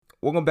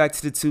Welcome back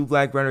to the Two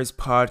Black Runners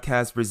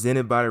podcast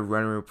presented by the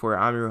Running Report.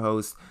 I'm your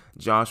host,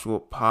 Joshua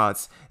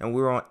Potts, and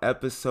we're on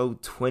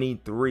episode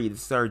 23.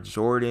 This is our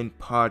Jordan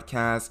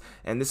podcast,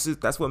 and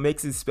that's what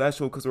makes it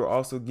special, because we're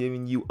also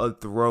giving you a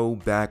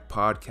throwback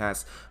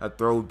podcast, a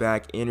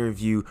throwback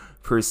interview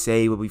per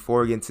se. But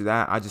before we get into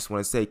that, I just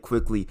want to say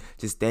quickly,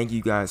 just thank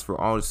you guys for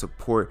all the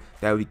support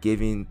that we've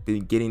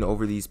been getting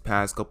over these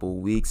past couple of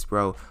weeks,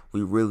 bro.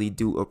 We really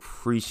do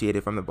appreciate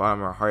it from the bottom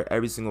of our heart.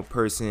 Every single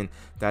person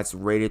that's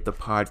rated the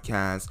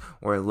podcast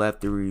or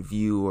left a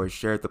review or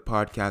shared the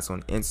podcast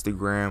on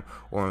Instagram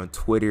or on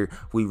Twitter,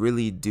 we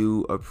really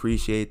do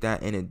appreciate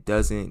that, and it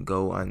doesn't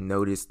go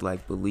unnoticed.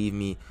 Like, believe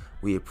me,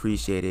 we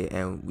appreciate it,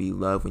 and we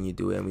love when you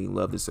do it, and we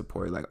love the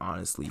support. Like,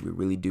 honestly, we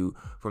really do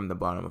from the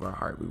bottom of our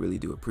heart. We really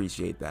do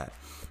appreciate that.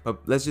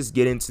 But let's just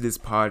get into this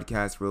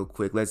podcast real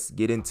quick. Let's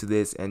get into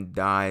this and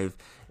dive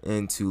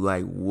into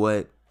like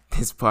what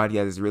this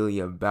podcast is really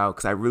about,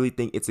 because I really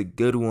think it's a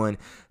good one.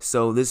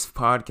 So this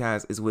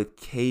podcast is with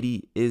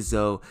Katie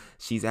Izzo.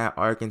 She's at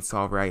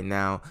Arkansas right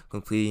now,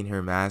 completing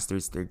her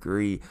master's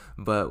degree.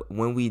 But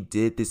when we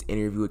did this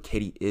interview with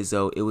Katie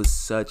Izzo, it was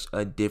such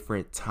a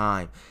different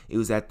time. It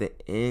was at the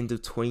end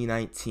of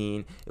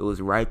 2019. It was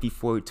right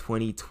before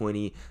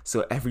 2020.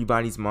 So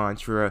everybody's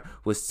mantra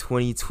was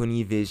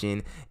 2020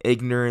 vision.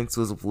 Ignorance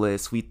was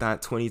bliss. We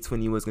thought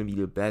 2020 was going to be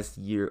the best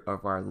year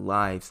of our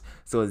lives.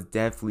 So it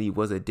definitely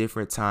was a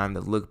different time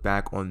to look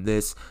back on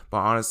this. But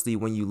honestly,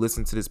 when you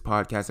listen to this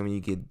podcast and when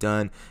you get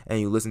done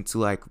and you listen to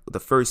like the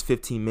first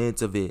 15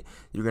 minutes of it,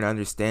 you're gonna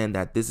understand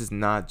that this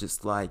isn't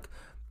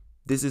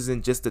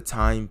just a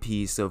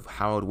timepiece of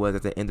how it was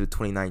at the end of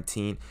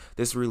 2019.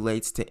 This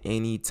relates to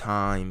any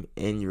time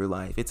in your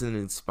life. It's an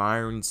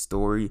inspiring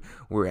story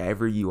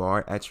wherever you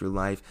are at your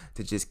life,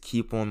 to just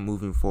keep on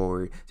moving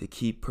forward, to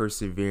keep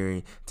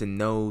persevering, to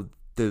know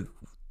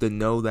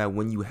that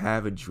when you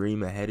have a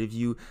dream ahead of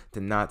you,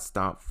 to not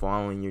stop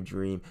following your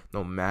dream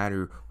no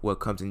matter what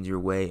comes into your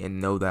way,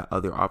 and know that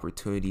other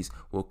opportunities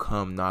will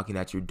come knocking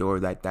at your door.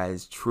 That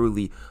is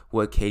truly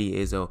what Katie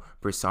Izzo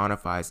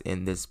personifies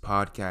in this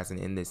podcast and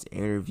in this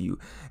interview.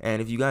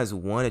 And if you guys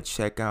want to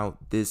check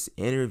out this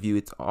interview,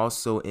 it's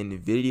also in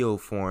video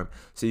form,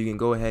 so you can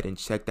go ahead and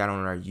check that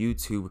on our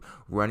YouTube,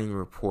 Running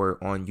Report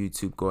on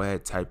YouTube. Go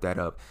ahead, type that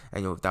up,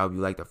 and that will be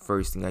like the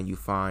first thing that you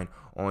find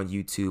on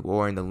YouTube,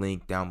 or in the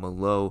link down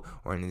below,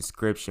 or in the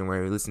description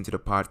where you listen to the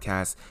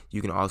podcast.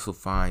 You can also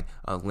find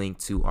a link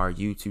to our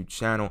YouTube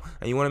channel,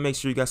 and you want to make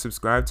sure you guys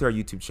subscribe to our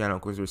YouTube channel,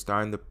 because we're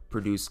starting to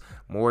produce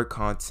more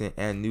content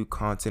and new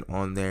content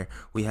on there.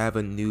 We have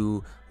a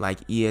new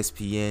like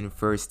ESPN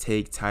First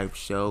Take type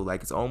show.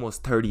 Like, it's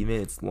almost 30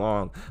 minutes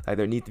long. Like,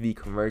 there need to be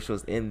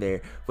commercials in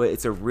there, but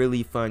it's a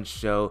really fun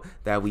show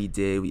that we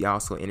did. We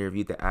also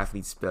interviewed the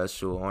athlete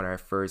special on our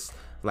first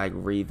like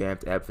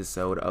revamped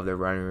episode of the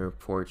Running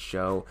Report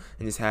show,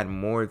 and just had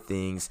more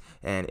things,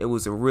 and it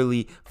was a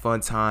really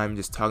fun time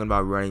just talking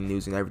about running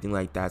news and everything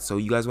like that. So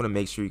you guys want to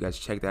make sure you guys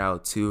check that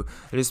out too.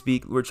 And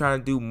we're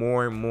trying to do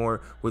more and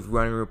more with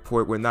Running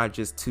Report. We're not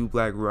just two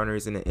black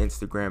runners in an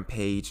Instagram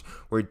page.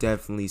 We're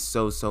definitely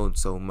so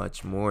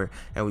much more,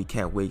 and we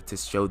can't wait to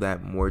show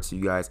that more to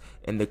you guys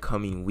in the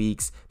coming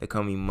weeks, the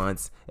coming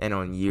months, and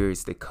on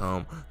years to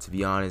come, to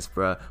be honest,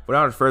 bro.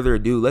 Without further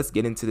ado, let's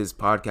get into this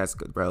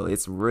podcast, bro.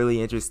 It's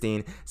really interesting.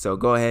 So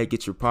go ahead,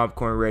 get your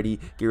popcorn ready,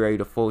 get ready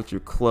to fold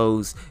your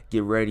clothes,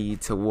 get ready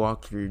to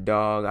walk your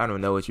dog. I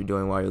don't know what you're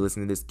doing while you're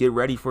listening to this. Get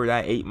ready for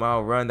that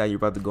 8-mile run that you're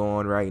about to go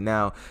on right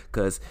now,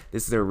 because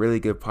this is a really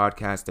good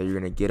podcast that you're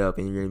going to get up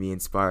and you're going to be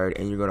inspired,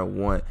 and you're going to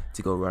want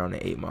to go run on an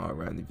 8-mile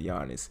run, to be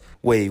honest.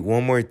 Wait,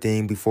 one more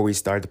thing before we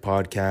start the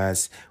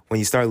podcast. When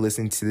you start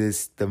listening to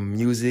this, the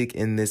music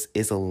in this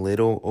is a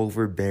little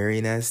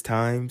overbearing at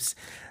times.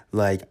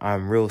 Like,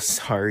 I'm real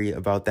sorry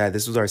about that.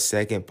 This was our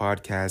second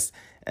podcast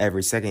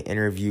ever, second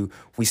interview.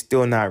 We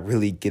still not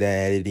really good at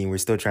editing. We're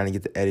still trying to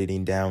get the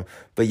editing down.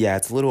 But yeah,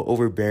 it's a little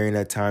overbearing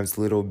at times,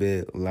 a little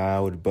bit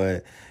loud,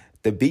 but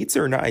the beats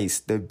are nice.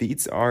 The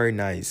beats are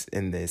nice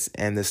in this,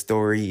 and the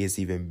story is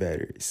even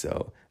better.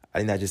 So I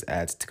think that just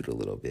adds to it a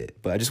little bit.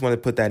 But I just want to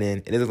put that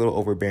in. It is a little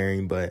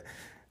overbearing, but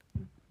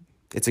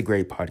it's a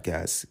great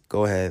podcast.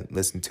 Go ahead,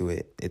 listen to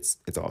it. It's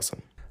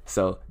awesome.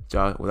 So,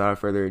 without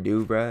further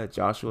ado, bruh,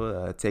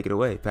 Joshua, take it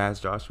away.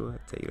 Past Joshua,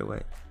 take it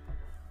away.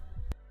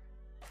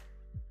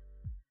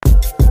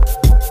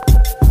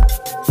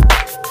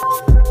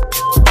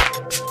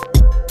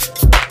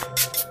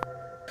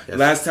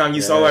 Last time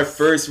you saw our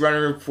first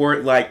Running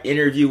Report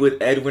interview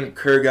with Edwin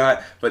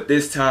Kurgat, but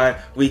this time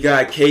we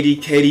got Katie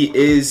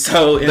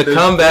Izzo in the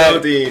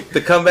building.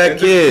 The comeback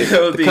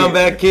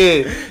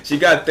kid. She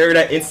got third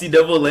at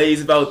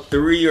NCAA's about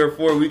 3 or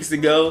 4 weeks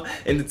ago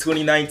in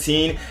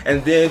 2019,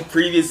 and then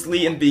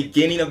previously in the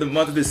beginning of the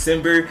month of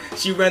December,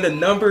 she ran the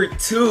number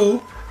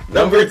two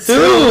time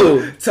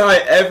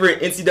ever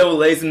in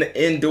NCAA's in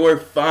the indoor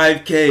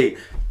 5K.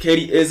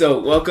 Katie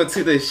Izzo, welcome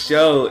to the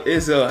show.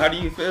 Izzo, how do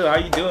you feel? How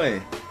are you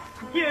doing?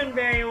 Doing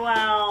very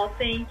well,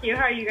 thank you.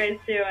 How are you guys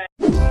doing?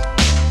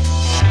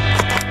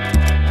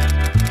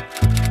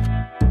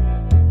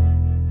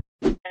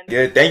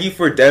 Good. Thank you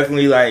for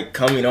definitely like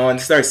coming on.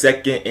 This is our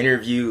second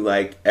interview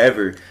like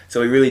ever. So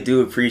we really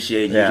do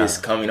appreciate you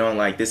just coming on.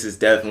 Like this is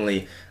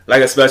definitely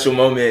like a special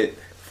moment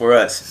for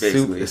us,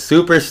 basically.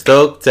 Super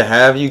stoked to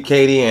have you,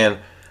 Katie, and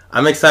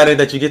I'm excited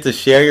that you get to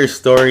share your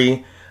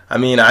story. I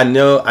mean, I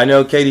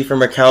know Katie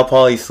from her Cal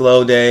Poly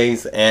slow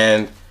days,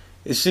 and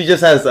she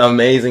just has an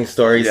amazing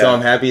story. So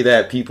I'm happy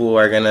that people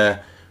are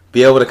gonna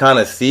be able to kind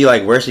of see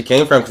like where she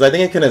came from, because I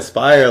think it can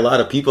inspire a lot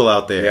of people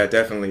out there. Yeah,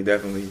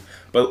 definitely.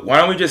 But why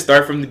don't we just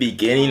start from the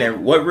beginning,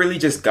 and what really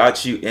just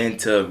got you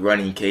into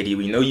running, Katie?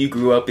 We know you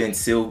grew up in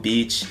Seal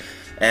Beach,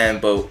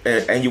 and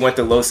you went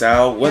to Los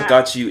Al. What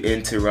got you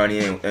into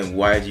running, and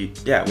why did you?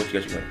 Yeah, what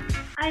got you running?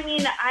 I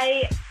mean,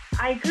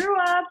 I grew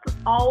up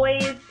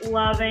always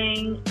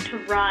loving to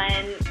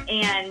run,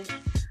 and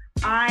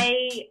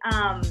I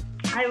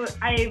had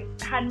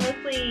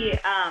mostly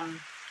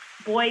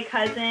boy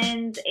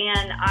cousins,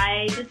 and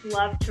I just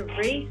loved to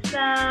race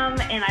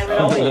them, and I would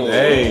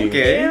always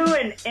do,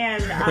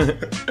 and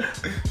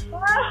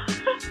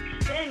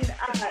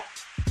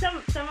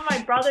some of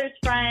my brother's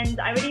friends,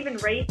 I would even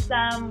race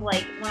them,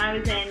 like when I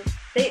was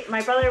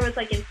my brother was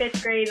like in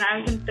 5th grade and I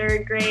was in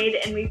 3rd grade,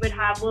 and we would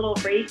have little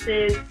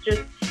races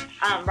just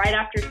right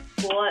after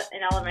school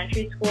in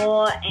elementary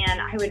school, and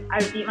I would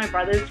beat my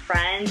brother's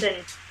friends, and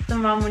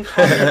some of them would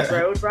call me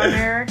road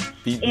runner,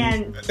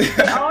 and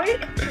I always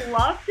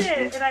loved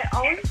it, and I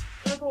always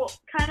was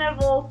kind of a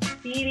little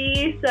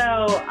speedy,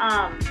 so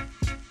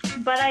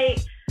but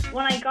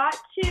when I got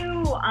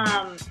to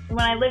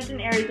when I lived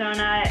in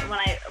Arizona, when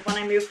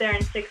I moved there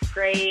in 6th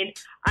grade,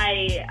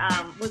 I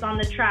was on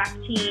the track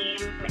team,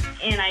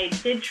 and I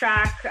did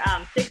track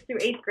 6th through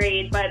 8th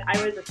grade, but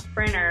I was a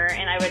sprinter,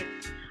 and I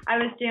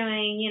was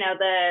doing, you know,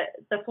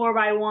 the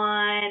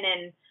 4x1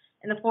 and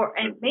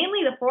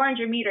mainly the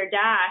 400-meter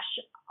dash,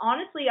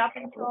 honestly, up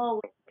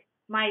until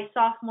my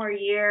sophomore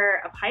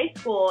year of high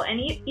school. And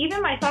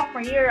even my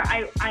sophomore year,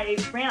 I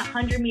ran a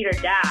 100-meter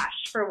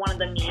dash for one of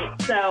the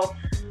meets. So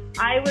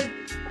I was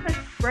a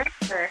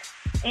sprinter,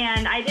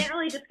 and I didn't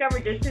really discover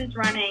distance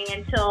running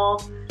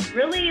until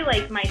really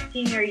like my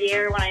senior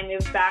year, when I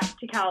moved back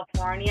to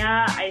California.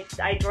 I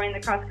joined the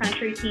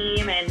cross-country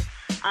team, and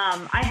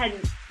I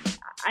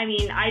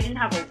didn't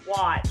have a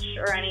watch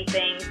or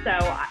anything, so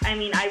I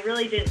mean, I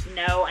really didn't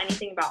know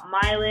anything about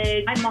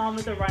mileage. My mom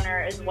was a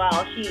runner as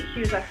well. She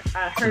was a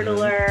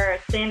hurdler, a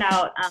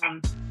standout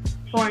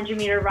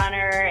 400-meter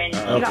runner, and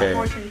she got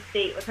fourth in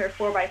state with her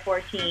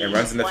 4x14. And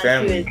runs in the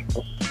family. She was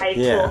in high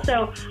school.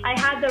 So I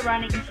had the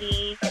running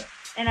gene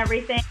and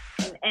everything,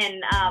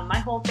 and my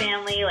whole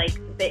family, like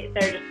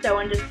they're just so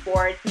into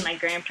sports, and my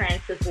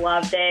grandparents just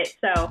loved it.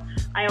 So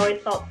I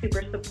always felt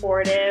super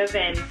supportive,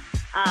 and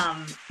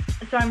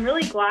so I'm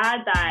really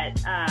glad that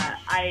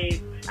I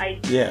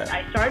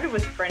started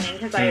with sprinting,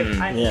 because I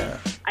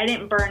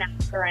didn't burn out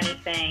or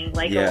anything.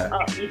 Like you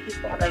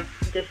see a lot of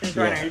distance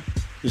runners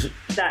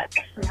that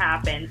can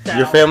happen. So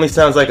your family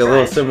sounds like a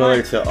little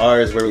similar to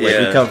ours, where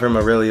like, we come from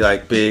a really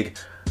like big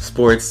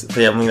sports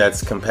family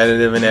that's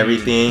competitive and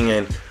everything.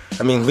 And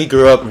I mean, we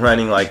grew up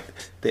running like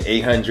the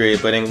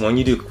 800, but when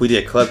we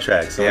did club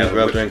track, so we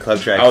grew up doing club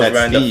track. I was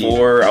running the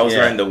 4, I was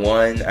running the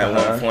 1 at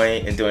one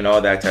point, and doing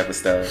all that type of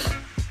stuff.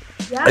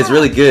 Yeah. It's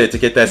really good to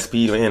get that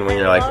speed in when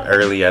you're like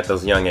early at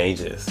those young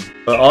ages.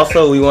 But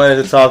also, we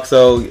wanted to talk.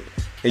 So,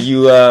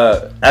 you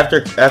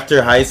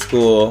after high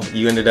school,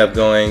 you ended up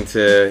going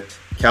to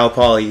Cal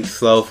Poly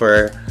SLO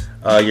for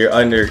your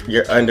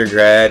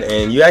undergrad,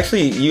 and you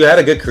had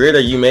a good career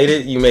there. You made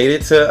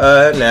it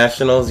to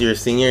nationals your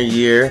senior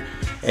year,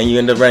 and you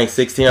ended up running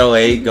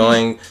 16:08,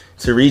 going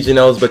to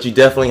regionals. But you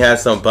definitely had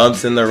some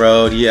bumps in the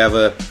road. You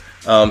have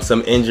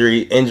some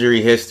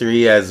injury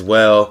history as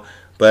well.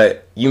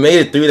 But you made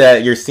it through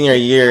that your senior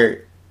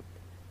year.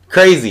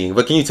 Crazy.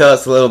 But can you tell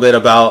us a little bit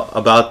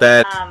about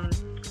that?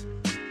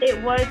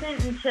 It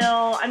wasn't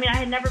until, I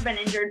had never been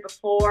injured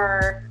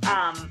before.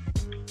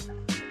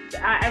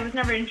 I was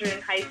never injured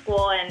in high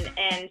school,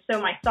 and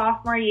so my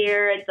sophomore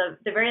year, the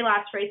very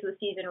last race of the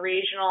season,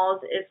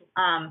 regionals, is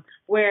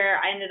where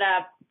I ended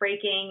up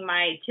breaking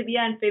my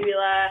tibia and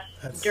fibula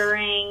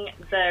during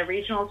the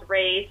regionals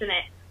race, and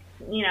it,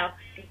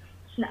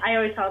 I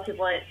always tell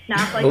people it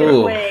snapped like a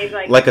twig,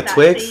 like a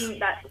Twix.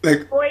 That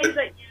noise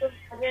that you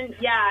imagine,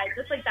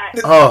 just like that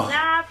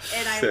snap,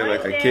 and I went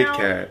like a down, Kit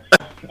Kat,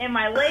 and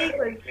my leg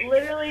was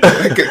literally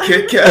like a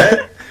Kit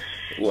Kat.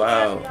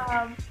 Wow.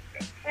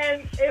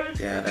 And it was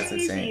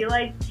crazy,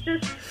 like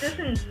just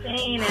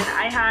insane. And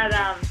I had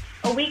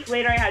a week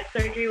later, I had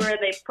surgery where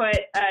they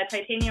put a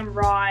titanium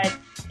rod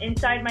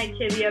inside my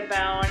tibia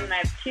bone, and I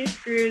have 2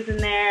 screws in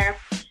there,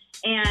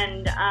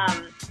 and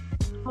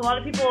a lot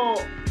of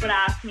people would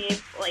ask me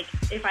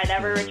if I'd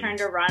ever return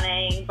to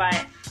running,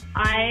 but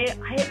I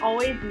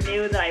always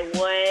knew that I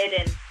would,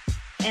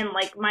 and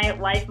like my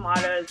life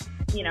motto is,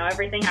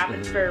 everything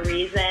happens for a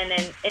reason,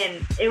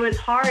 and it was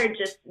hard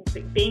just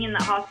being in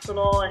the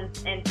hospital and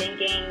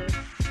thinking,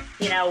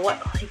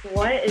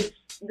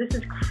 this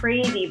is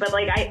crazy, but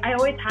I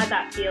always had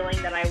that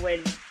feeling that I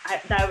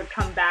that I would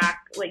come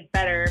back like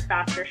better,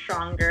 faster,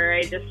 stronger.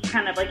 I just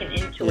kind of like an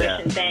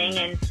intuition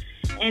thing,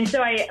 and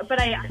so I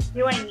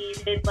knew I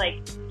needed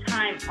like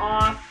time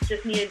off,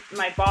 just needed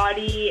my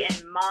body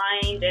and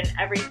mind and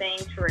everything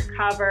to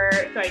recover.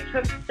 So I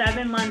took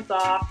 7 months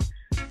off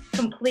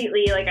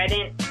completely. Like I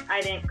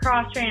didn't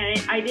cross train,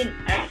 I didn't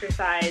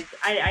exercise.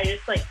 I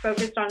just like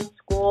focused on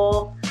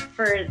school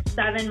for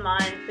 7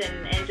 months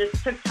and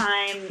just took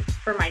time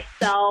for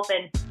myself,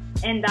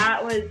 and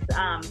that was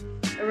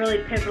a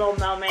really pivotal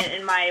moment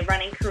in my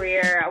running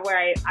career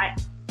where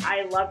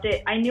I loved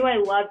it. I knew I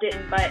loved it,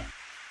 but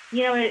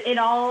you know, it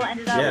all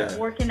ended up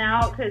working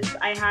out because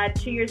I had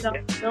 2 years of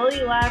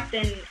ability left,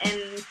 and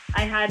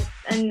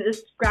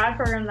this grad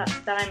program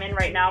that I'm in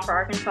right now for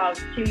Arkansas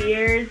was 2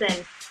 years,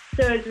 and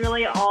so it's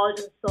really all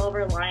just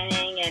silver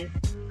lining, and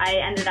I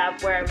ended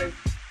up where I was,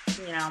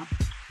 you know,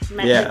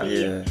 meant to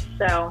be.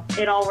 So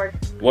it all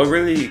worked. What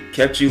really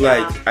kept you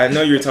like? I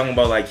know you're talking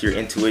about like your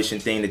intuition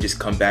thing to just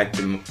come back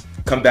to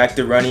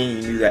running.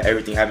 You knew that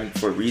everything happened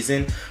for a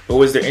reason, but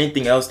was there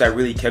anything else that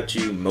really kept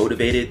you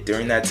motivated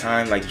during that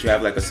time? Like, did you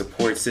have like a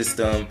support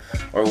system,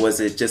 or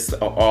was it just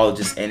all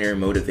just inner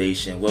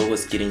motivation? What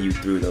was getting you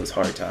through those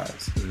hard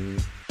times? Mm-hmm.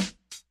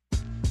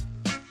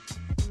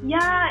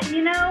 Yeah,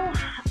 you know,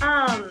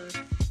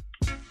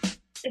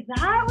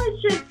 that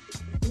was just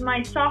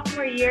my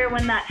sophomore year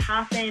when that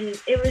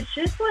happened. It was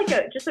just like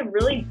a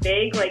really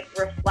big, like,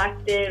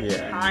 reflective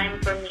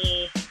time for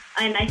me.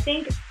 And I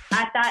think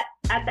at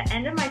the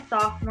end of my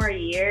sophomore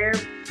year,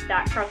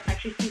 that cross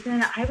country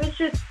season, I was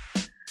just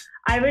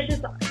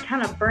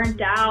kind of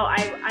burnt out.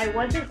 I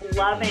wasn't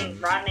loving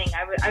running.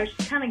 I was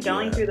just kind of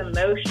going through the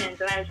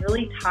motions, and I was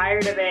really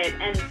tired of it.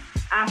 And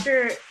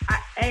after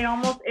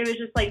it was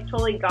just like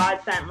totally God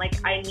sent. Like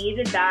I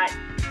needed that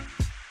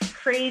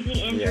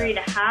crazy injury to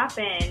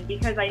happen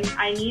because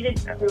I needed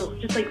to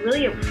just like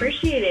really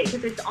appreciate it,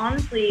 because it's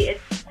honestly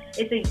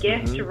it's a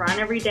gift to run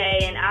every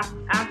day. And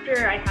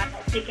after I had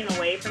that taken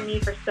away from me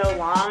for so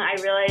long, I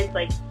realized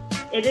like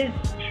it is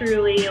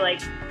truly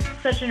like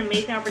such an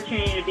amazing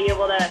opportunity to be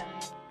able to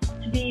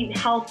be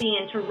healthy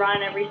and to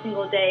run every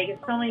single day,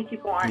 because so many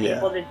people aren't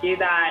able to do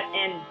that.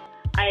 And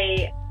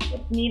I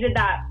needed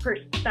that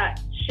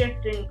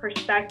shift in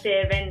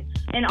perspective,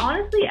 and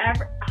honestly,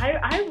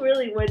 I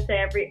really would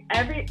say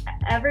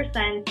ever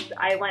since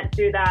I went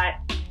through that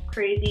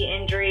crazy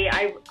injury,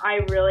 I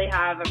really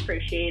have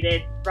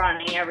appreciated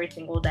running every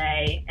single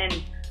day,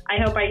 and I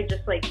hope I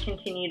just like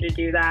continue to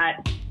do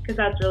that, because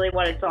that's really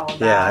what it's all about.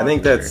 Yeah, I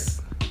think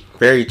that's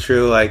very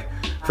true. Like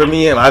for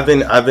me, I've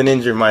been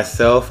injured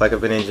myself. Like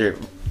I've been injured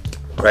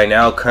right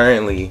now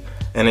currently,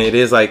 and it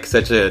is like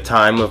such a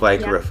time of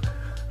like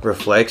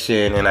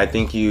reflection. And I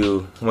think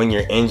when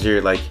you're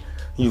injured, like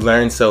you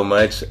learn so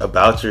much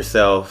about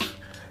yourself.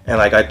 And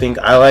like I think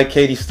I like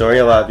Katie's story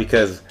a lot,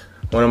 because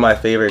one of my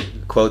favorite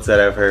quotes that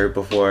I've heard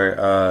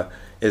before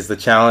is the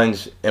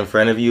challenge in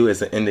front of you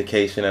is an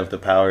indication of the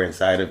power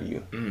inside of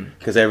you,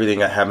 because everything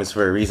that happens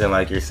for a reason,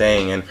 like you're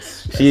saying. And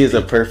she is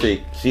a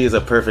perfect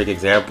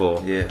example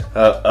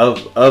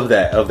of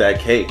that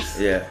case.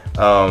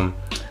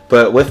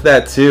 But with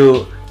that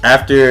too,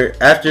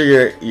 after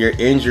your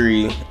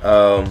injury,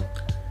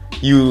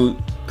 you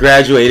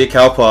graduated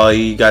Cal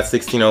Poly, you got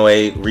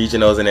 1608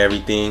 regionals and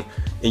everything,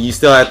 and you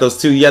still had those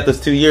 2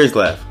 years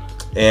left,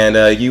 and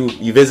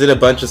you visited a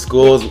bunch of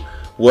schools.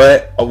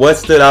 What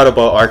stood out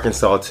about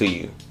Arkansas to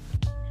you?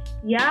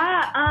 You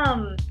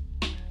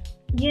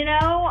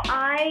know,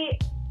 I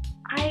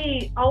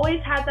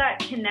always had that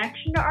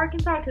connection to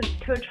Arkansas because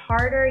Coach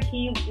Harder,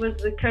 he was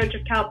the coach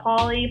of Cal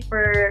Poly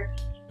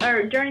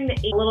during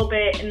a little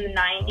bit in the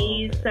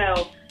 90s,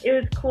 so it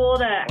was cool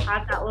to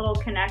have that little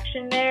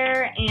connection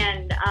there.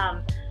 And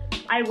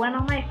I went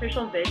on my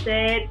official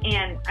visit,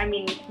 and I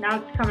mean, now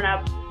it's coming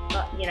up,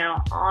 you know,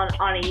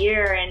 on a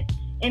year,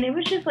 and it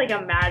was just like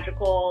a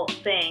magical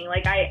thing.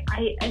 Like I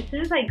as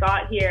soon as I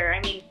got here,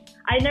 I mean,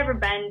 I'd never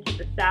been to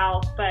the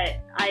South, but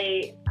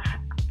I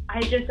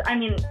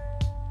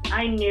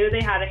knew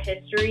they had a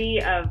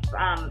history of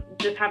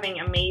just having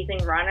amazing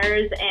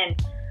runners, and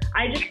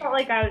I just felt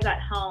like I was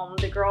at home.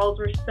 The girls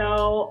were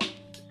so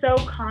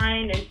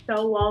kind and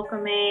so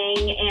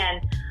welcoming,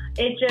 and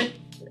it just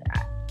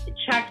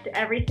checked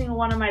every single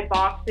one of my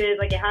boxes.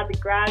 Like it had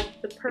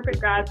the perfect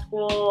grad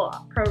school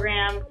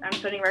program. I'm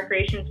studying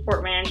recreation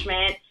sport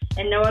management,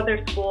 and no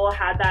other school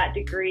had that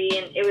degree,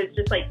 and it was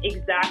just like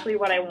exactly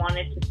what I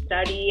wanted to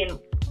study, and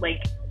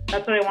like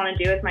that's what I want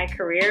to do with my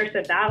career.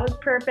 So that was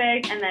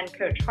perfect. And then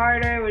Coach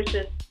Harder was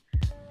just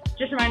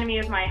reminded me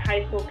of my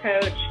high school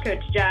coach,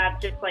 Coach Jeff.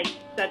 Just like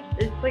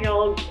it's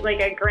like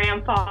a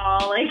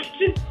grandpa, like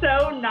just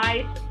so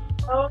nice,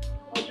 so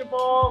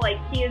knowledgeable. Like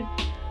he is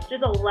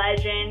just a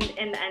legend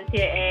in the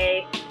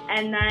NCAA.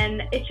 And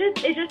then it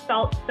just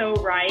felt so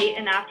right.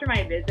 And after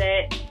my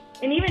visit,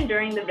 and even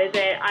during the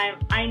visit,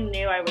 I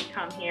knew I would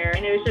come here.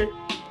 And it was just,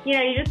 you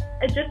know,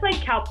 it's just like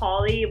Cal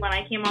Poly when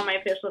I came on my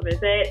official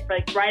visit,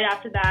 like right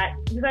after that,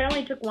 because I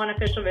only took one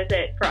official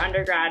visit for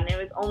undergrad, and it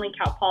was only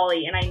Cal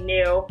Poly, and I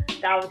knew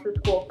that was the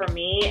school for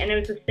me. And it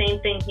was the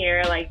same thing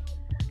here. Like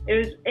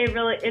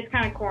it's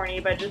kind of corny,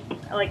 but just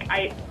like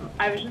I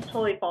was just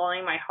totally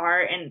following my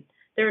heart, and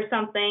there was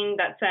something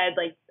that said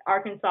like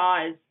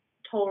Arkansas is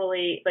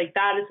totally like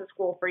that is the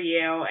school for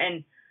you,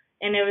 and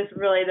it was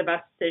really the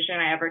best decision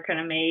I ever could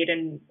have made,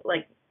 and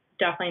like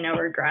definitely no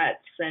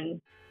regrets,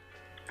 and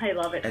I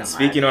love it. And so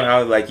speaking much. on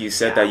how like you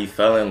said that you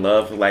fell in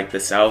love with like the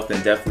South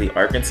and definitely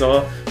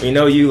Arkansas, we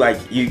know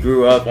you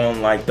grew up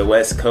on like the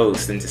West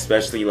Coast, and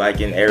especially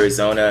like in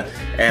Arizona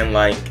and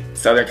like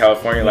Southern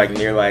California, like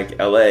near like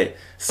LA.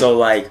 So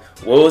like,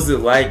 what was it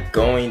like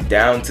going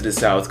down to the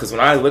South? Because when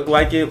I look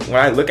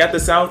at the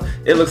South,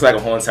 it looks like a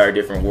whole entire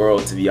different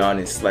world, to be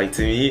honest. Like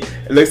to me,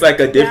 it looks like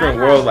a different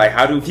world. Like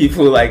how do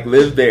people like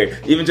live there?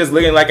 Even just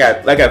looking like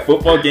at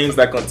football games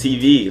like on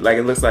TV, like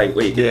it looks like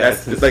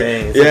it's like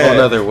it's a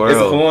whole other world.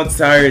 It's a whole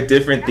entire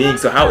different thing.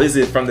 So how is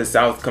it from the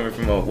South coming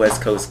from a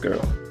West Coast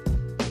girl?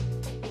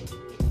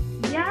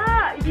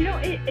 You know,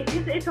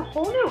 it's a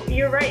whole new.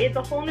 You're right. It's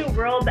a whole new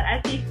world. The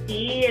SEC.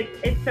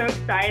 It's so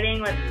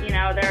exciting. With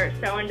they're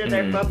so into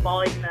their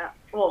football. Even though,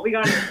 well, we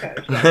got a new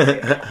coach.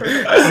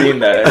 I've seen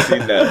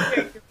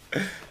that.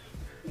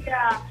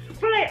 Yeah,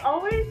 but I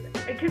always,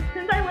 because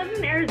since I lived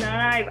in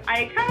Arizona,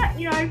 I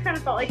kind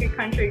of felt like a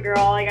country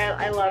girl. Like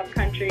I love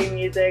country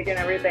music and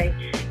everything,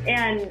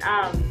 and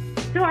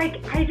so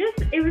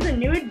it was a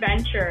new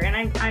adventure, and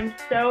I'm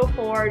so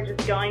for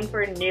just going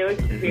for new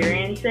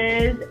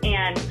experiences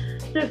and.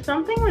 So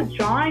something was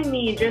drawing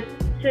me just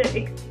to,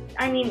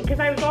 because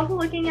I was also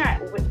looking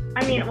at, I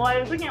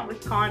was looking at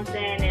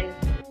Wisconsin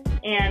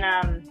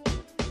and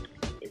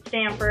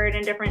Stanford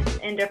and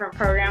different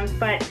programs,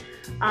 but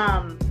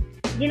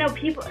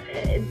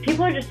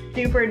people are just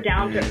super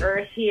down to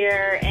earth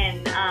here,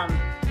 and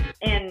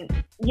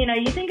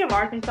you think of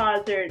Arkansas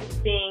as there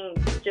being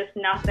just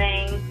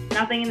nothing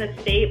in the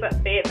state, but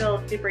Fayetteville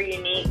is super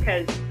unique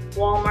because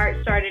Walmart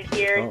started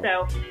here,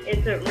 so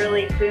it's a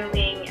really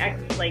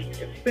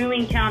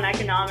booming town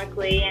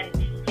economically, and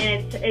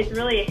it's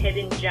really a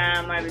hidden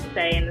gem, I would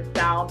say, in the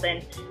South.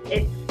 And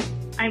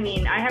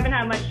I haven't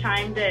had much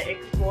time to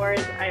explore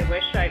as I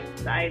wish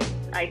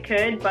I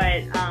could,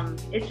 but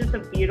it's just a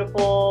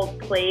beautiful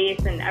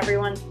place, and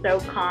everyone's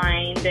so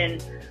kind,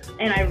 and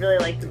I really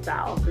like the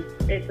South.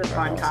 It's a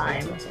fun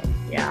time.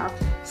 Yeah.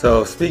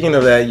 So speaking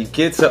of that, you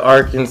get to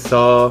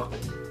Arkansas.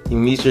 You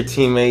meet your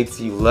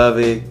teammates, you love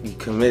it, you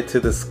commit to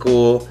the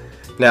school.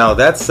 Now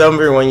that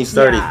summer when you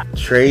started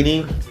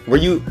training, were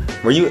you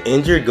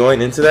injured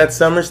going into that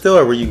summer still,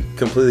 or were you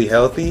completely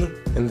healthy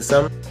in the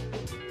summer?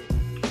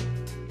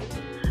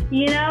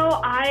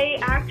 I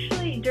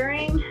actually,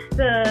 during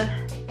the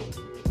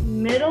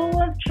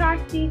middle of track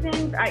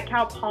season at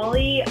Cal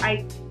Poly,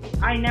 I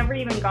never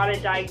even got a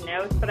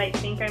diagnosis, but I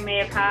think I may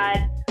have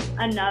had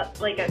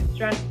a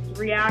stress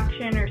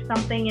reaction or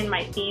something in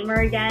my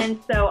femur again,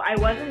 so I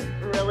wasn't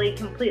really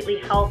completely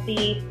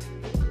healthy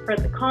for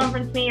the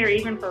conference meet or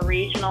even for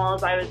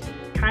regionals. I was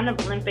kind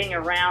of limping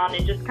around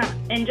and just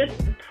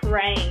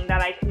praying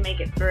that I could make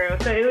it through.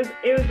 So it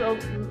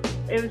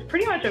was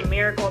pretty much a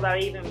miracle that I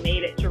even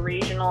made it to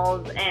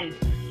regionals, and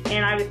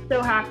I was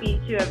so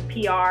happy to have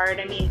PR'd.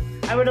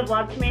 I would have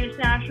loved to manage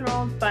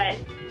nationals, but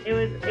it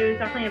was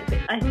definitely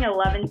I think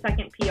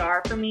 11-second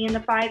PR for me in the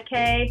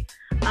 5K.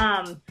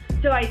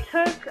 So I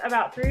took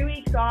about 3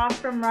 weeks off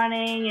from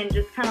running and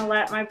just kind of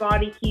let my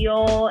body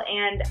heal.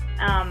 And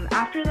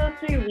after those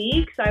 3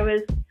 weeks, I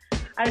was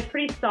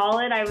pretty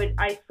solid.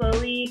 I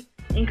slowly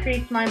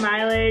increased my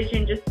mileage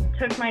and just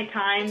took my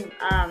time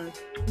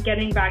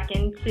getting back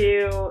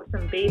into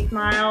some base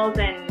miles,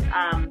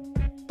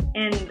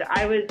 and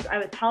I was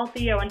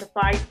healthy. I went to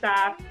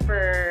Flagstaff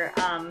for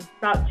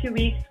about 2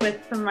 weeks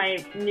with some of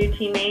my new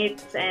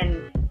teammates,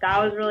 and that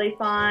was really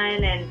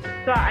fun. And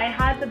so I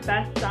had the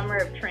best summer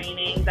of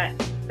training that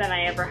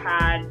I ever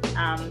had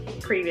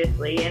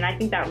previously, and I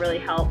think that really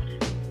helped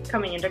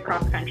coming into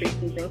cross country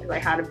season because I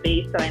had a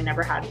base that I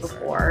never had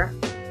before.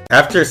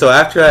 After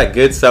that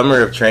good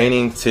summer of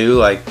training too,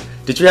 like,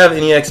 did you have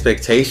any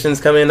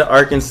expectations coming into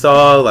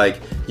Arkansas? Like,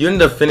 you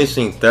ended up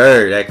finishing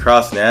third at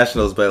cross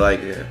nationals, but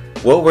like,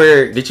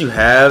 did you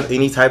have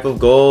any type of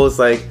goals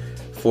like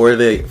for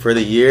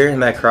the year in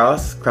that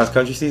cross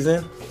country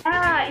season?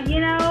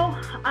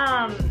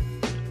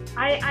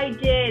 I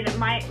did.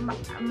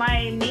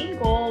 My main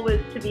goal was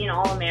to be an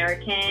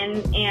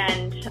All-American,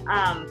 and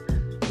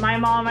my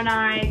mom and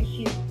I,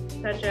 she's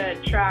such a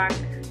track.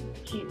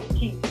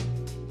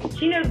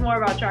 She knows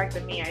more about track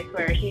than me, I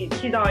swear.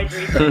 She's always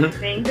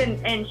researching things,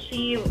 and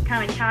she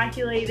kind of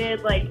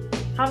calculated like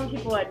how many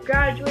people had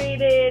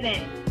graduated,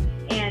 and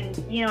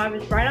I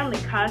was right on the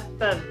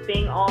cusp of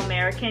being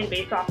All-American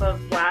based off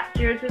of last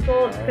year's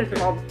results because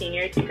of all the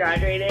seniors who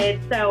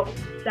graduated. So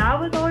that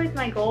was always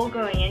my goal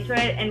going into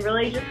it, and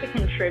really just to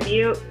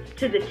contribute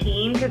to the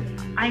team, because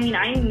I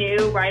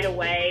knew right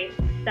away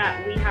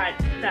that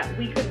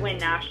we could win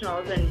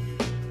nationals. And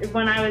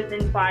when I was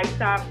in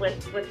Flagstaff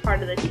with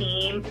part of the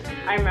team,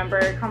 I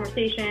remember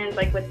conversations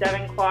like with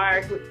Devin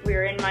Clark. We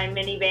were in my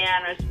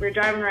minivan, we were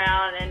driving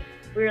around, and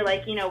we were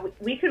like, you know,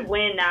 we could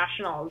win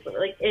nationals.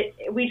 Like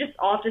we just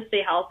all have to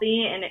stay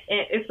healthy, and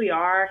if we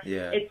are,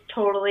 it's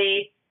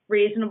totally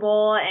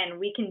reasonable, and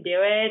we can do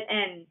it.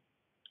 And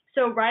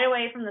so right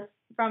away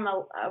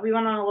we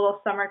went on a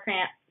little summer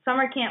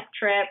camp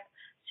trip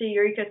to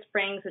Eureka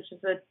Springs, which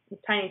is a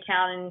tiny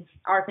town in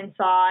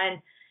Arkansas,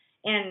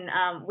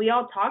 and we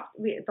all talked.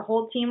 The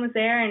whole team was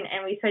there,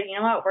 and we said, you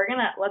know what,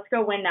 let's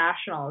go win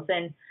nationals.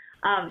 And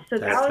so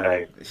that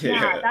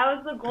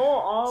was the goal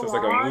all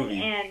along. Like a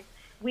movie. And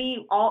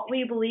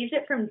we believed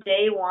it from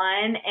day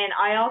one, and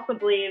I also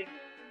believed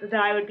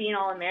that I would be an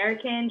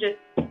All-American, just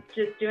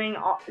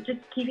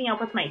keeping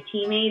up with my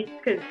teammates,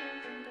 because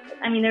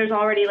I mean, there's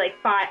already like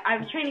 5. I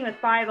was training with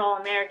 5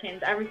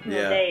 All-Americans every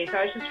single day, so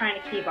I was just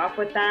trying to keep up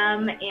with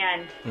them.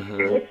 And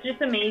it's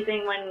just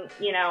amazing when,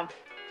 you know,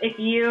 if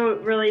you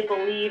really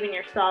believe in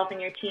yourself and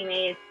your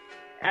teammates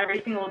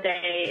every single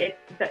day,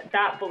 it's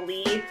that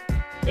belief,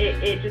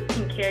 it just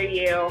can carry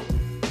you,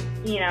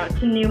 you know,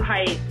 to new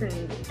heights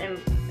and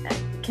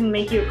can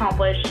make you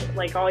accomplish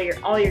like all your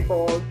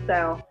goals.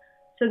 So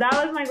that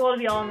was my goal, to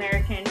be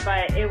All-American,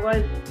 but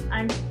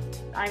I'm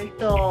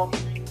still,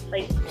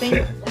 like,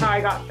 think how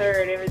I got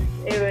third.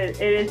 It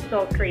is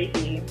still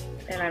crazy,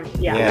 and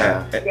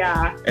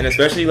And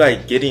especially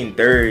like getting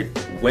third.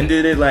 When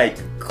did it like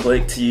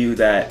click to you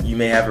that you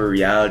may have a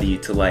reality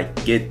to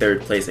like get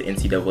third place at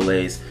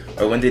NCAA's,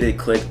 or when did it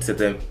click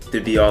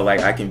to be all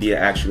like, I can be an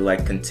actual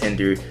like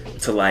contender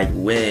to like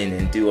win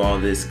and do all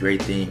this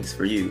great things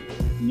for you?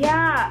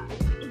 Yeah,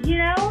 you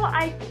know,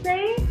 I'd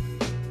say,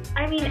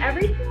 I mean,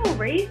 every single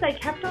race I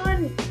kept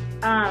on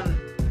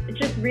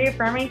just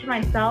reaffirming to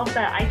myself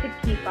that I could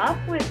keep up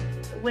with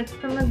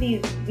some of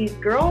these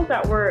girls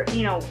that were,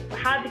 you know,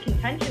 had the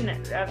contention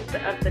of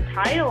the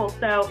title.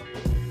 So,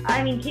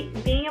 I mean,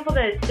 being able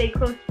to stay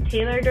close to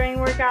Taylor during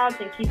workouts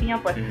and keeping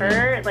up with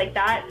her, like,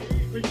 that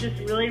was just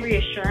really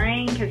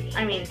reassuring, because,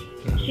 I mean,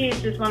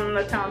 she's just one of the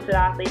most talented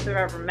athletes I've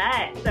ever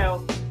met.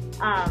 So,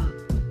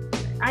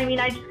 I mean,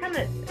 I just kind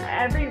of,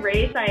 every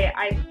race,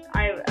 I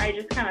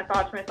just kind of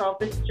thought to myself,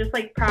 this is just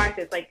like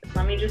practice. Like,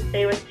 let me just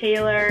stay with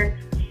Taylor.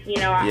 You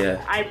know,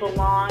 I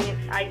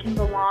can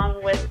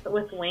belong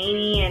with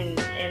Wayne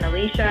and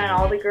Alicia and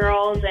all the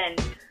girls. And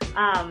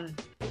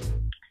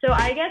so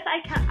I guess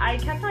I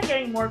kept on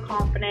getting more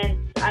confidence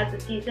as the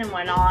season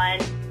went on.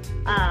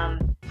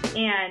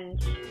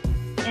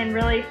 And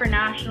really for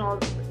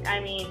nationals,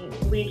 I mean,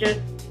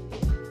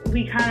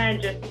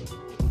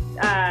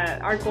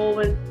 our goal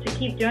was to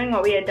keep doing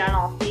what we had done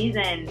all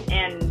season,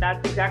 and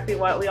that's exactly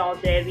what we all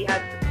did. We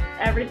had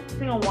every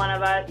single one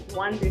of us,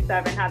 1 through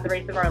 7, had the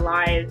race of our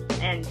lives,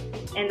 and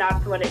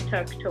that's what it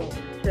took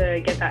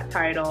to get that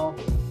title.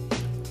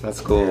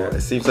 That's cool. Yeah.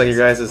 It seems like you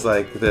guys is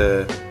like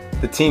the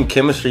team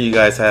chemistry you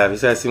guys have. You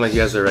guys seem like you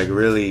guys are like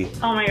really,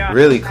 oh my gosh,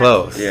 really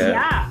close.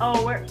 Yeah.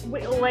 Oh,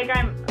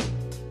 I'm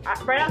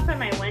right outside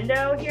my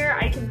window here.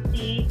 I can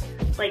see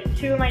like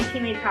 2 of my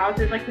teammates'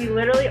 houses. Like, we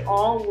literally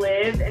all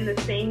live in the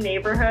same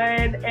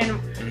neighborhood, and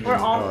we're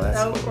all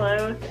so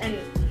close. And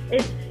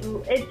it's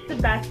the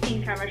best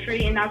team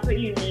chemistry, and that's what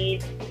you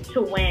need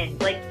to win.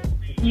 Like,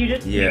 you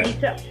need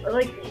to,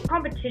 like,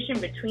 competition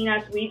between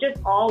us. We just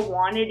all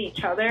wanted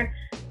each other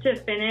to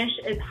finish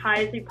as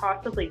high as we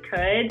possibly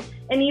could.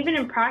 And even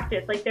in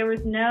practice, like,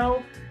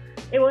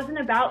 it wasn't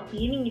about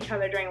beating each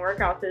other during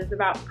workouts. It was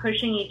about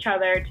pushing each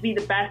other to be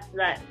the best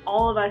that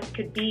all of us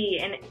could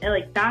be. And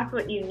like, that's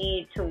what you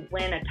need to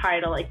win a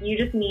title. Like, you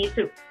just need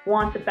to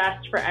want the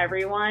best for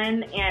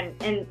everyone. And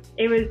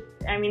it was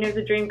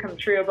a dream come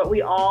true, but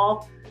we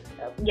all,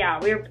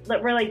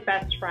 we're like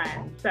best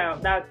friends. So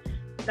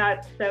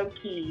that's so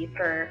key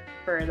for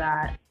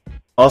that.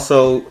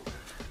 Also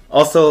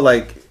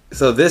like,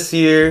 so this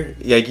year,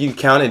 like, you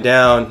counted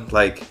down,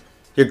 like,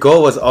 your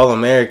goal was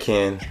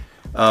All-American.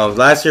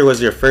 Last year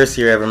was your first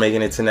year ever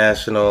making it to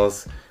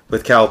nationals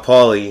with Cal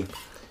Poly.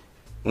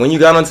 When you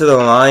got onto the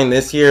line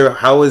this year,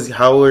 how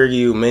were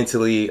you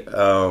mentally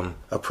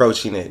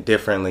approaching it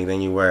differently than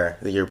you were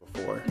the year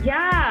before?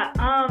 Yeah,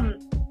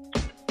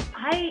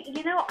 I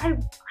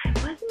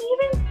wasn't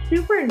even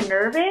super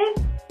nervous,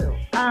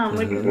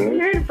 which is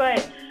weird,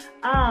 but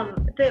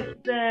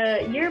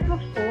the year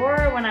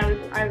before, when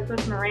I was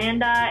with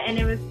Miranda, and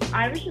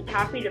I was just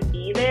happy to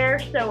be there,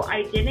 so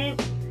I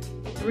didn't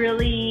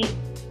really.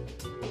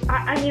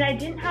 I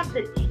didn't have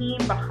the team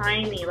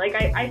behind me. Like,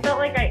 I felt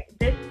like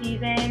this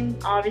season,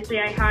 obviously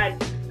I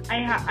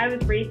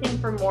was racing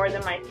for more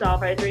than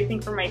myself. I was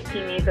racing for my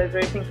teammates. I was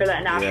racing for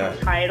that national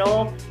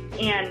title.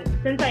 And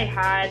since I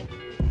had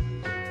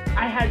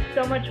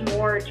so much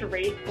more to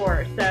race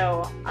for.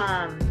 So,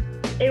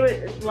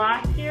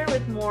 last year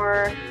was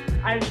more,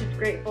 I was just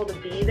grateful to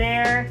be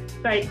there.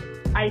 So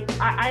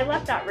I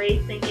left that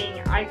race thinking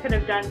I could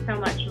have done so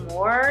much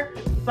more,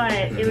 but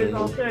it was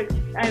also,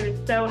 I was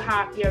so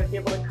happy I was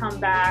able to come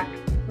back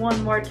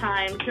one more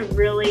time to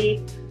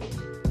really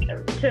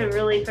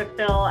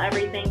fulfill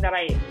everything that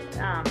I,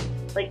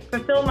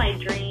 fulfill my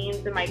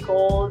dreams and my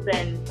goals,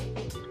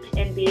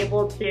 and be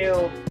able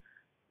to,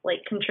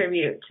 like,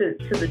 contribute to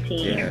the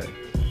team.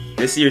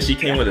 this year she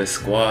came with a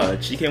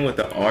squad. She came with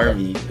the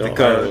army. The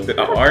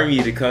Army.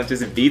 army to come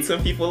just beat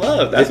some people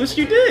up. That's what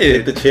she Hit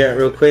did. the chant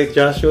real quick,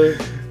 Joshua.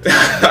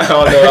 I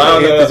don't know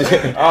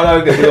how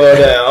we can do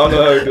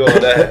all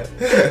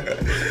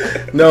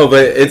that. No,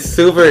 but it's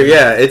super.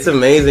 Yeah, it's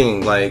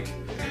amazing. Like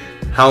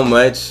how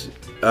much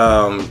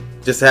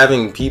just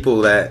having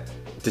people that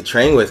to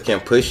train with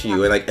can push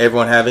you, and like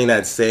everyone having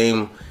that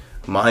same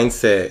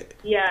mindset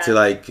Yeah. to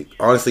like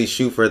honestly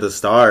shoot for the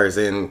stars,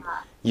 and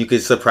you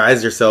could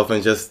surprise yourself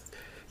and just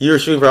you were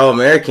shooting for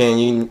All-American,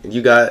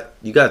 you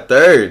got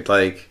third.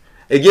 Like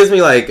it gives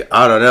me like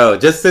I don't know,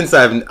 just since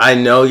I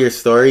know your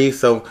story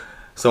so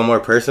more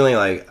personally,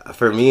 like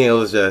for me it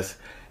was just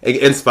it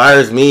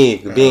inspires me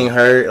being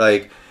hurt.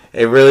 Like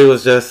it really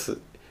was just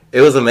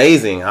it was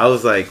amazing. I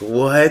was like,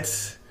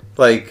 what?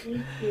 Like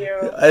Thank you.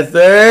 a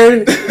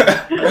third?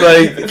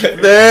 Like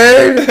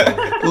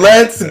third?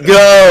 Let's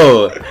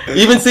go.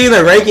 Even seeing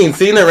the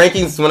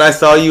rankings when I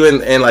saw you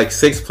in like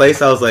 6th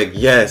place, I was like,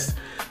 yes.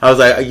 I was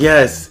like,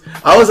 yes.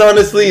 I was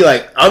honestly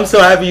like, I'm so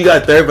happy you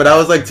got third, but I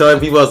was like telling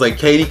people, I was like,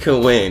 Katie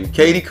could win.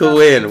 Katie could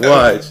win.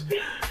 Watch.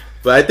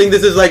 But I think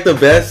this is like the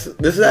best.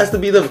 This has to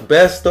be the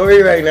best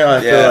story right now.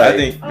 I feel Yeah, like. I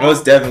think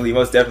most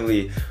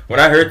definitely. When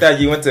I heard that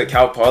you went to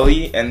Cal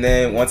Poly, and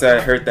then once I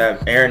heard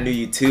that Aaron knew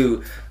you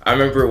too, I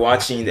remember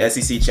watching the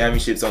SEC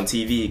championships on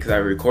TV because I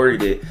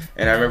recorded it,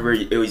 and I remember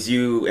it was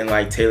you and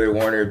like Taylor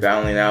Warner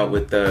battling out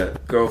with the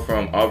girl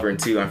from Auburn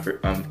too.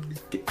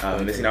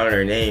 I'm missing out on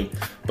her name,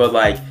 but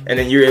like, and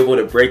then you're able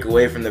to break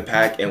away from the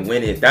pack and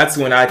win it. That's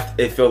when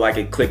it felt like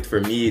it clicked for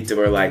me to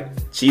where like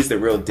she's the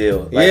real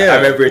deal. Like, Yeah. I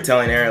remember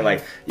telling Aaron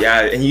like,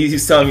 yeah, and he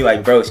was telling me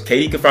like, bro,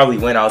 Katie could probably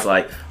win. I was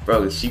like,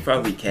 bro, she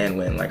probably can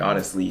win. Like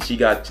honestly, she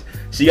got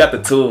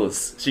the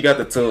tools. She got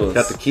the tools.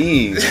 Got the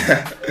keys.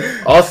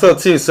 Also,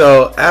 too,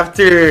 so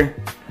after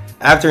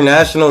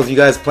nationals, you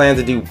guys plan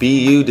to do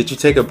BU. Did you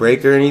take a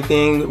break or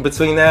anything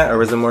between that, or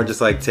was it more just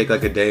like take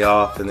like a day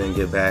off and then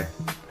get back?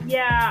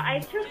 Yeah, I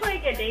took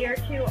like a day or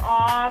two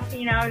off.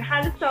 You know,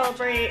 had to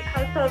celebrate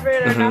our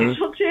Mhm.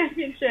 national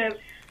championship.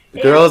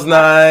 Girls'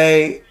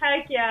 night.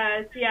 Heck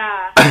yes,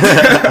 yeah.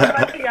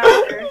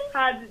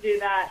 Had to do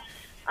that.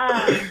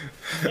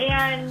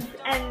 And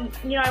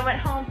you know, I went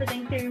home for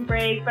Thanksgiving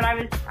break, but I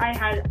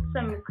had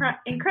some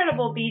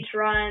incredible beach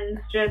runs,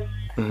 just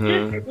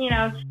you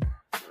know,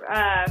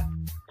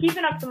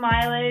 keeping up the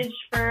mileage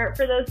for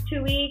those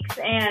 2 weeks,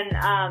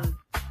 and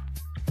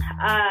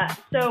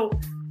so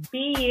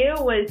BU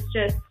was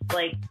just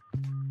like,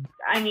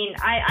 I mean,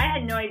 I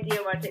had no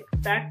idea what to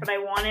expect, but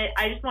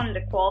I just wanted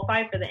to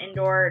qualify for the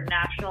indoor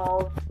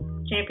nationals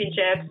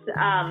championships.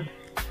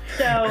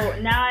 So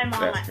now I'm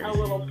on a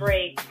little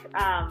break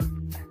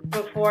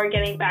before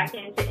getting back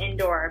into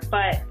indoor.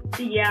 But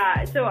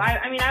yeah, so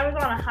I mean, I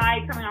was on a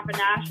high coming off of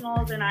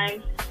nationals, and I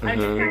was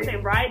just trying to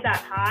ride that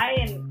high.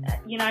 And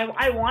you know,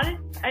 I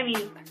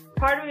mean,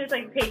 part of me was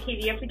like, hey,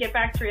 Katie, you have to get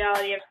back to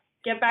reality. You have to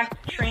get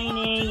back to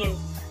training and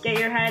get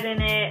your head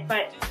in it.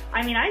 But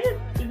I mean, I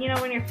just, you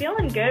know, when you're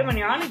feeling good, when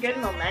you're on a good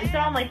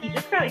momentum, like you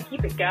just got to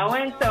keep it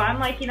going. So I'm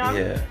like, you know,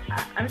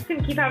 I'm just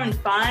going to keep having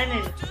fun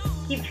and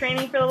keep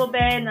training for a little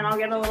bit, and then I'll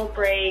get a little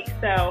break.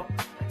 So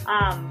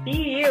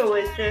BU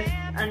was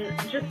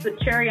just the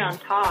cherry on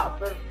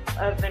top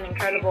of an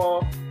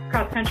incredible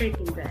cross-country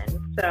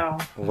season. So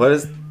What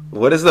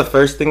is the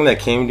first thing that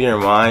came to your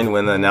mind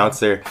when the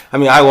announcer, I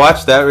mean, I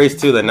watched that race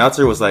too. The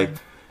announcer was like,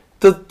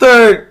 the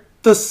third,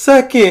 the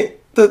second,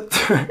 the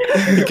third.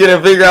 You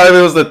couldn't figure out if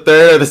it was the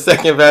third or the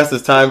second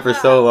fastest time for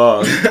so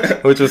long,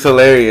 which was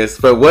hilarious.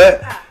 But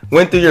what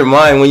went through your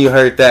mind when you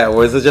heard that?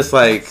 Was it just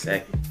like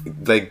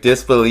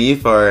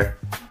disbelief, or?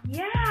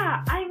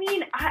 Yeah, I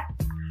mean,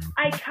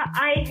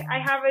 I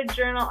have a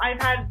journal.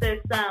 I've had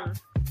this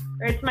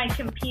or it's my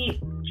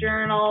compete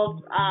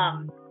journal.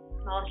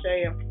 I'll show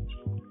you.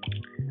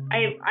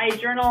 I've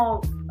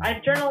journaled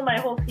my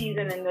whole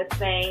season in this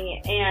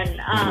thing, and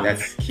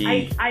that's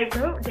key. I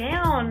wrote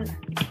down,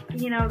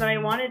 you know, that I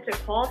wanted to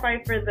qualify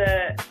for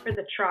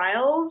the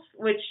trials,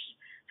 which,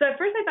 so at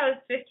first I thought it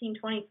was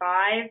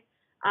 15:25,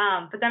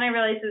 but then I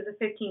realized it was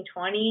a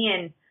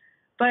 15:20,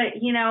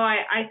 but you know,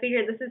 I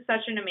figured this is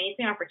such an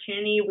amazing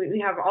opportunity. We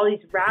have all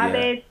these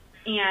rabbits,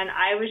 and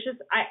I was just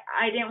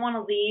I didn't want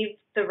to leave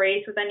the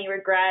race with any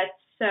regrets,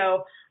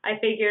 so I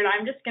figured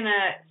I'm just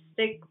gonna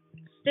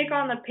stick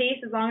on the pace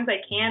as long as I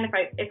can.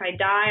 If I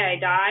die, I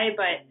die,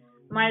 but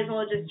might as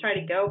well just try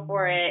to go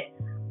for it.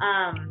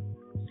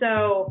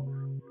 So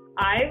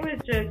I was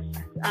just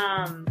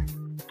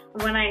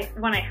when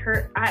I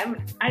heard,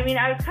 I mean,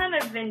 I was kind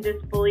of in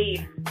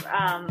disbelief.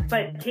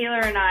 But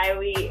Taylor and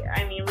we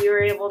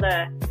were able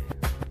to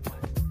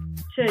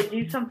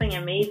do something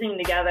amazing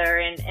together,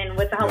 and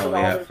with the help of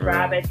all those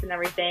rabbits and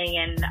everything,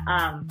 and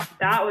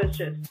that was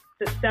just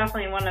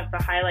definitely one of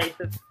the highlights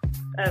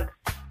of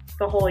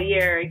the whole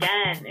year.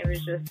 Again, it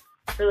was just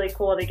really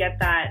cool to get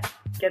that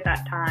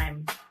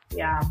time.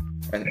 Yeah.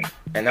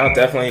 And now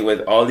definitely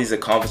with all these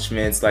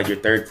accomplishments, like your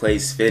third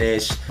place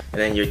finish,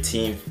 and then your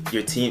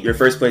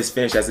first place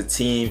finish as a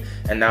team,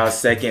 and now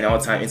second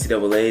all-time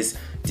NCAAs,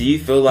 do you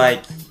feel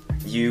like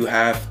you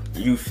have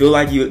you feel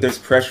like there's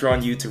pressure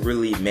on you to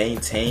really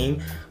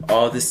maintain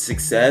all this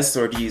success,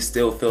 or do you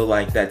still feel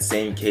like that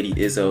same Katie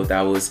Izzo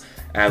that was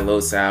at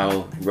Los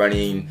Al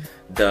running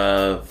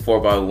the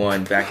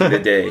 4x1 back in the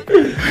day?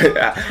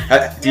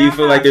 Do you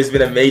feel like there's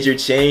been a major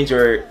change,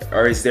 or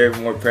is there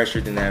more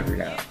pressure than ever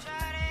now?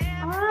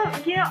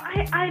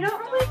 I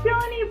don't really feel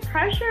any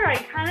pressure.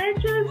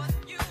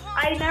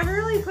 I never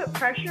really put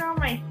pressure on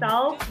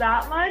myself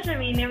that much. I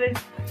mean, it was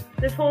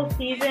this whole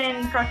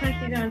season,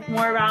 cross-country season, was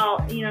more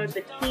about,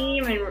 the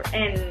team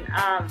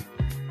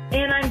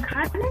and I'm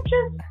kind of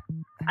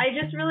I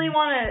just really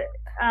want to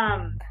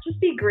just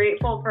be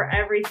grateful for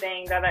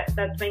everything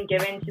that's been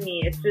given to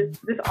me. It's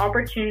just, this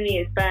opportunity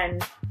it's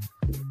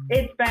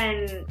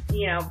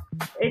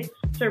it's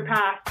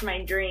surpassed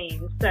my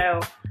dreams. So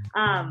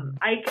I'm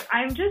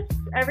just,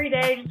 every day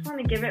I just want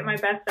to give it my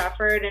best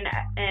effort, and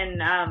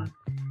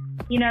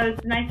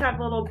it's nice to have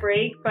a little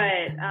break, but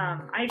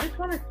I just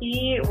want to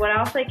see what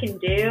else I can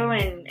do,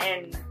 and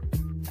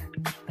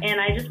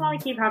I just want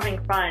to keep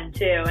having fun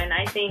too. And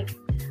I think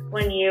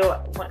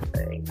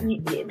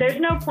there's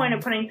no point of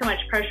putting so much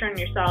pressure on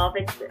yourself.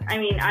 I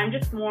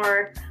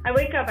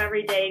wake up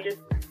every day just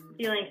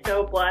feeling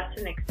so blessed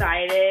and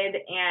excited,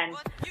 and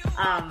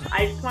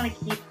I just want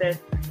to keep this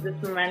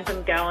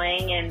momentum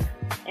going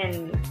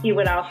and see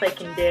what else I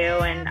can do.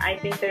 And I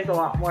think there's a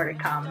lot more to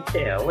come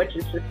too, which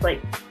is just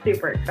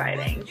super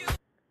exciting.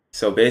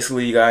 So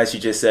basically, you guys, she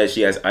just said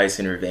she has ice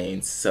in her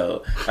veins.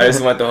 So I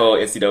just want the whole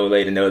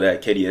NCAA to know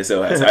that Katie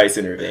Izzo has ice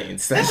in her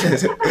veins.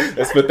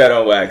 Let's put that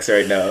on wax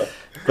right now.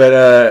 But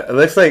it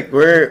looks like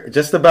we're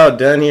just about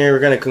done here. We're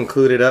going to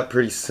conclude it up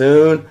pretty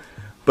soon.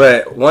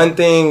 But one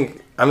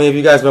thing, if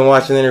you guys been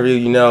watching the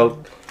interview,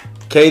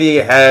 Katie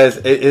has,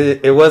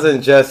 it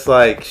wasn't just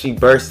like she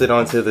bursted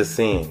onto the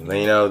scene.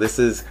 This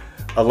is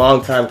a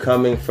long time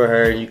coming for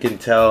her. You can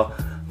tell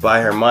by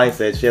her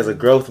mindset. She has a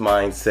growth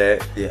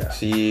mindset. Yeah.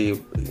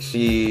 She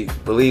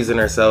believes in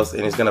herself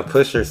and is going to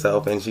push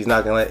herself, and she's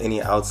not going to let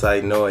any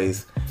outside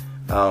noise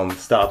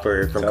stop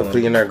her from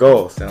completing her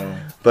goals.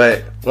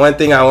 But one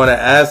thing I want to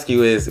ask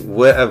you is,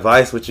 what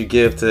advice would you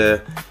give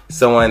to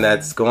someone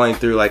that's going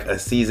through like a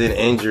season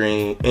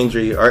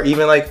injury, or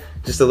even like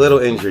just a little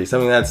injury,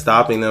 something that's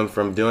stopping them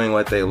from doing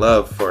what they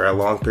love for a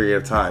long period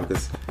of time?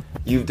 Because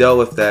you've dealt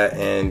with that,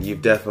 and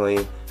you've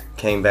definitely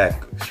came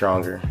back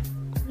stronger.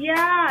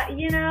 Yeah,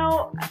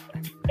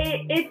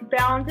 it's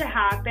bound to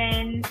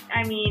happen.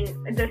 I mean,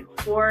 the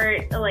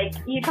sport,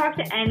 you talk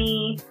to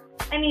any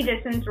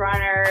distance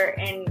runner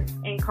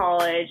in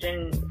college,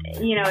 and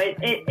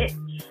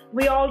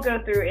we all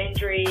go through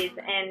injuries.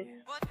 And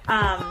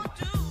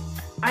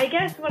I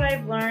guess what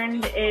I've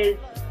learned is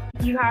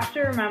you have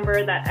to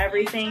remember that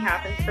everything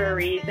happens for a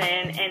reason,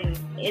 and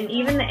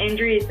even the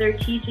injuries, they're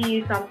teaching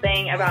you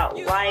something about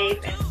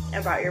life and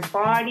about your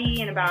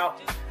body and about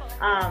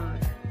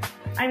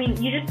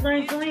you just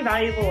learn so many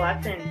valuable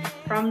lessons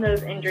from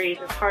those injuries,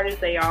 as hard as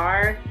they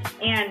are.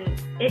 And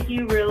if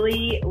you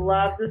really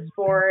love the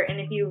sport, and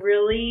if you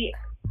really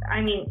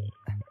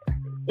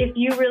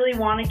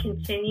want to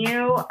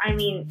continue,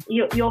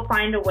 you'll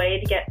find a way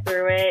to get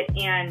through it.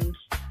 And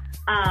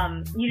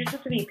you just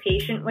have to be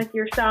patient with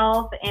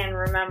yourself and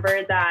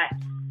remember that,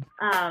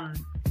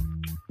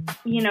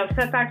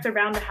 setbacks are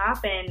bound to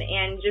happen,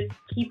 and just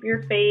keep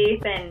your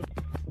faith and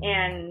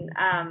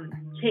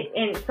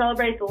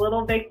celebrate the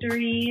little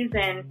victories,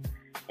 and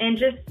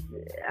just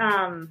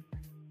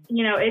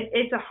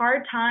it's a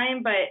hard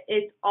time, but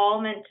it's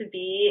all meant to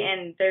be,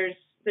 and there's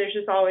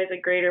just always a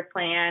greater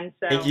plan.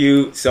 So thank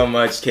you so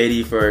much,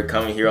 Katie, for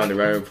coming here on the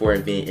Running Report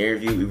and being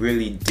interviewed. We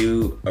really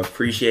do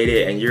appreciate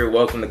it, and you're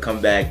welcome to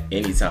come back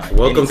anytime.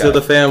 Welcome to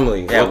the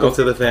family. Yeah, welcome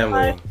to the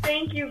family.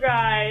 Thank you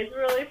guys.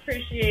 Really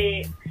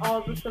appreciate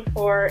all the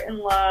support and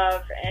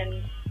love,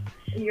 and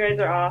you guys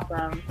are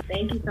awesome.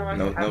 Thank you so much.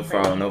 No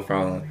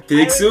problem.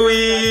 Big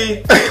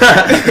Suey!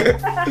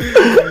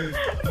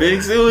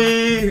 Big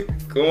Suey!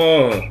 Come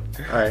on.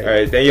 All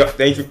right.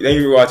 Thank you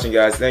for watching,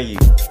 guys. Thank you.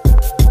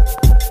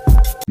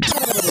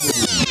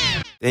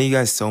 Thank you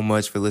guys so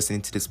much for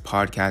listening to this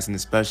podcast, and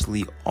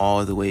especially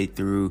all the way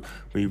through.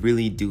 We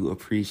really do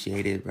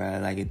appreciate it,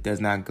 bro. It does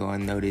not go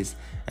unnoticed.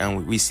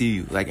 And we see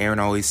you. Like Aaron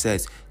always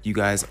says, you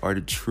guys are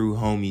the true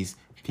homies.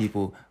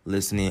 People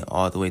listening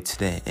all the way to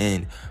the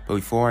end. But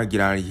before I get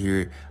out of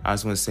here, I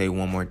just want to say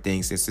one more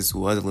thing, since this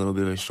was a little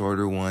bit of a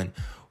shorter one.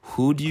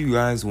 Who do you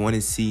guys want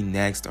to see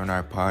next on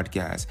our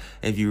podcast?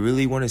 If you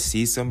really want to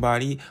see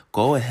somebody,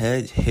 go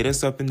ahead, hit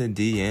us up in the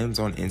DMs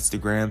on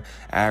Instagram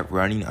at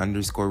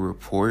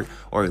running_report,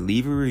 or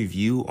leave a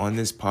review on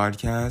this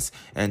podcast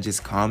and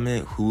just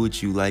comment who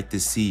would you like to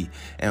see.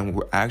 And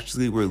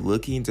we're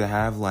looking to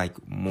have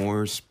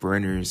more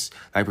sprinters,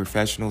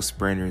 professional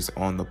sprinters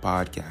on the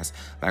podcast.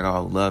 I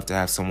would love to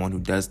have someone who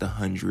does the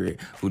 100,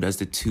 who does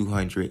the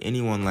 200,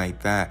 anyone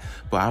like that.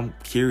 But I'm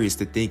curious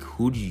to think,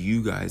 who do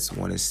you guys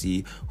want to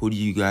see? who do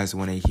you guys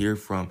want to hear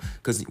from?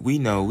 Because we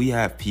know we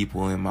have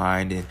people in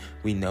mind, and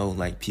we know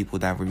like people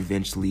that we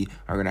eventually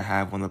are going to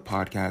have on the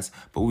podcast,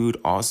 but we would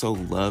also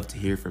love to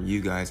hear from you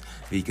guys,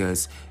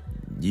 because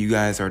you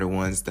guys are the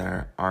ones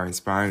that are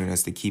inspiring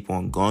us to keep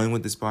on going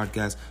with this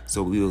podcast.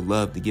 So we would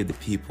love to give the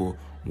people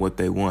what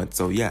they want.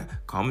 So yeah,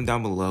 comment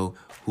down below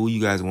who you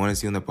guys want to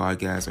see on the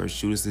podcast, or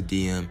shoot us a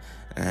DM,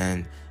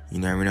 and you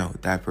never know,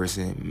 that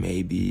person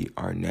may be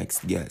our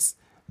next guest.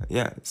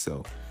 Yeah,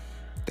 so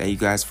thank you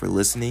guys for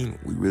listening.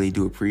 We really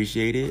do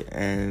appreciate it,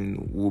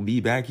 and we'll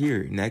be back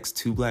here next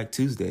Two Black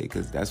Tuesday,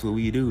 because that's what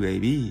we do,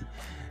 baby.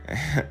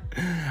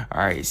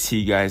 All right, see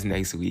you guys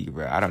next week,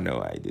 bro. I don't know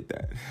why I did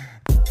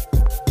that.